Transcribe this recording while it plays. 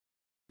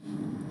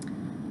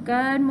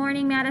Good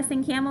morning,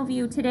 Madison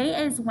Campbellview. Today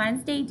is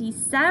Wednesday,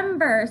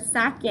 December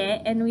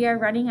 2nd, and we are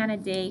running on a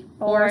day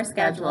 4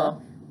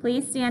 schedule.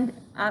 Please stand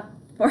up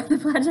for the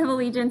Pledge of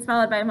Allegiance,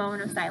 followed by a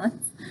moment of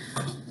silence.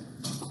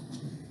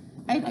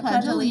 I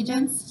pledge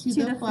allegiance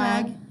to the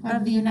flag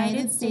of the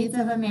United States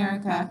of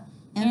America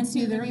and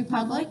to the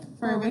republic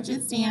for which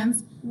it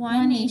stands,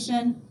 one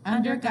nation,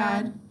 under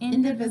God,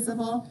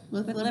 indivisible,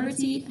 with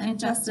liberty and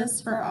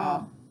justice for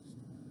all.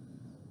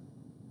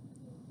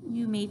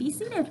 You may be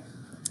seated.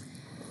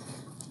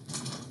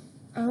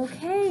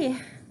 Okay,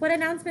 what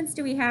announcements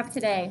do we have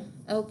today?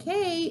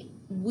 Okay,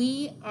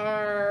 we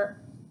are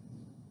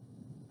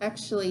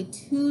actually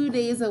 2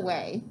 days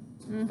away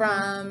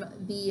from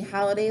the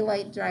Holiday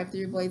Light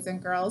Drive-Thru Boys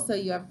and Girls. So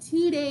you have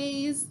 2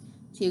 days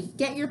to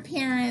get your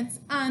parents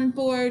on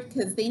board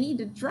because they need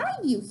to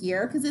drive you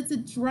here because it's a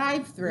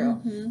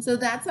drive-through. So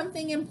that's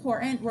something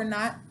important. We're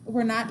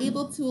not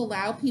able to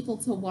allow people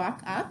to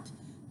walk up.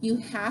 You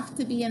have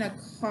to be in a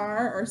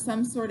car or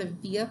some sort of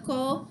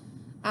vehicle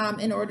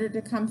in order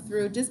to come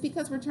through, just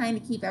because we're trying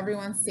to keep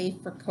everyone safe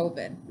for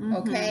COVID,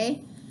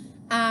 okay?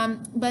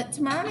 But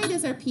tomorrow night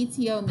is our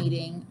PTO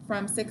meeting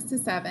from 6 to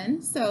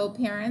 7. So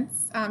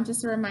parents,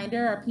 just a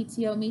reminder, our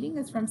PTO meeting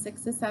is from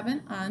 6 to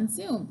 7 on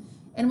Zoom.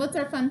 And what's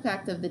our fun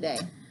fact of the day?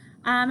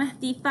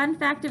 The fun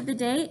fact of the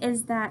day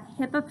is that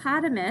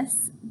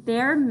hippopotamus,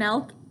 their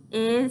milk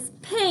is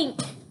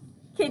pink.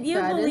 Can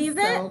you believe it?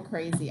 That is so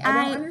crazy.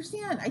 I don't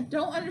understand. I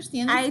don't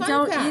understand these fun I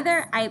don't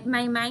facts. either.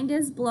 My mind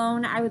is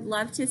blown. I would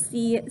love to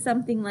see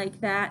something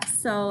like that.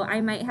 So I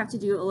might have to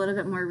do a little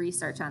bit more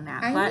research on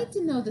that. I need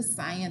to know the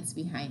science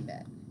behind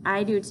it.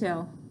 I do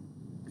too.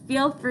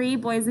 Feel free,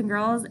 boys and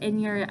girls, in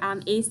your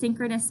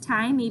asynchronous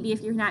time, maybe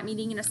if you're not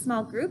meeting in a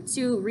small group,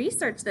 to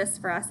research this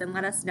for us and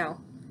let us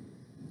know.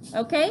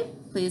 Okay?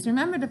 Please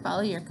remember to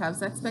follow your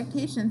Cubs'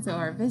 expectations so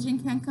our vision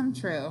can come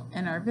true.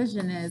 And our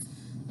vision is,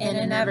 in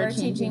an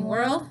ever-changing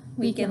world,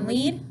 we can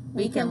lead,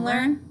 we can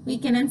learn, we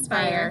can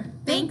inspire.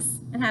 Thanks,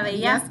 and have a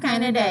yes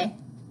kind of day.